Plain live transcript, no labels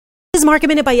is Market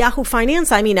Minute by Yahoo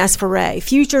Finance. I'm Ines Ferre.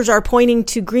 Futures are pointing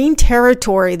to green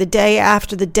territory the day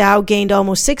after the Dow gained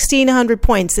almost 1,600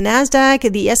 points. The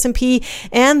NASDAQ, the S&P,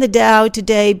 and the Dow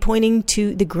today pointing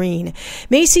to the green.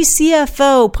 Macy's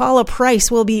CFO Paula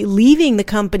Price will be leaving the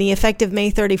company effective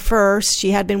May 31st.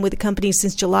 She had been with the company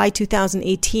since July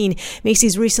 2018.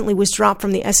 Macy's recently was dropped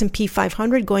from the S&P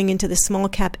 500 going into the small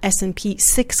cap S&P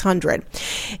 600.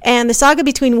 And the saga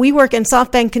between WeWork and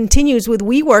SoftBank continues, with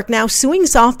WeWork now suing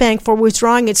SoftBank for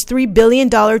withdrawing its $3 billion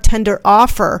tender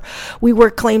offer.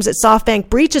 WeWork claims that SoftBank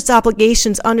breached its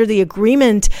obligations under the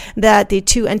agreement that the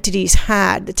two entities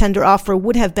had. The tender offer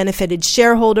would have benefited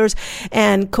shareholders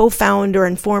and co-founder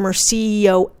and former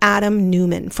CEO Adam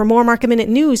Neumann. For more Market Minute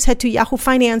news, head to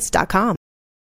yahoofinance.com.